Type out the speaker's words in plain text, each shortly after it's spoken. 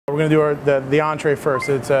We're going to do the entree first.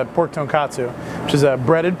 It's a pork tonkatsu, which is a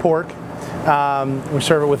breaded pork. We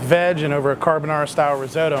serve it with veg and over a carbonara style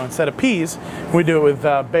risotto. Instead of peas, we do it with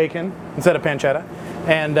bacon instead of pancetta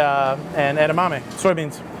and edamame,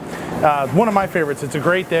 soybeans. One of my favorites. It's a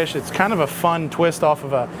great dish. It's kind of a fun twist off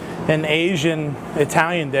of an Asian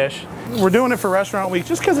Italian dish. We're doing it for Restaurant Week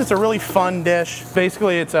just because it's a really fun dish.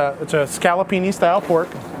 Basically, it's a scallopini style pork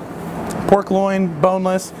loin,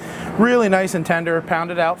 boneless, really nice and tender,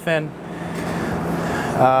 pounded out thin,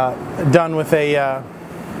 done with a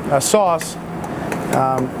sauce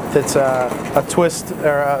that's a twist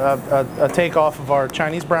or a takeoff of our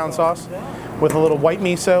Chinese brown sauce with a little white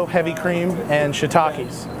miso, heavy cream, and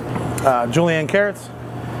shiitakes, julienne carrots,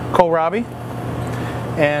 kohlrabi,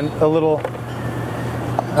 and a little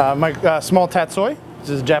small tatsoi. This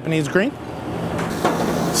is Japanese green.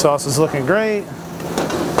 Sauce is looking great.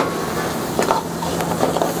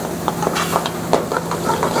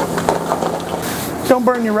 Don't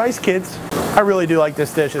burn your rice, kids. I really do like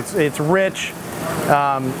this dish. It's rich.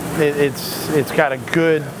 It's got a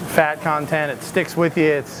good fat content. It sticks with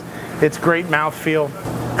you. It's great mouthfeel.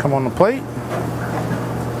 Come on the plate.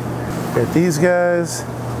 Get these guys.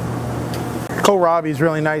 Kohlrabi is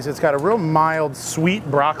really nice. It's got a real mild, sweet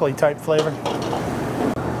broccoli type flavor.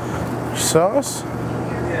 Sauce.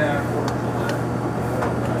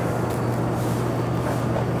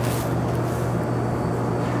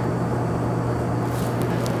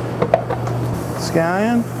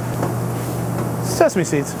 Scallion, sesame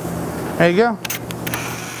seeds. There you go.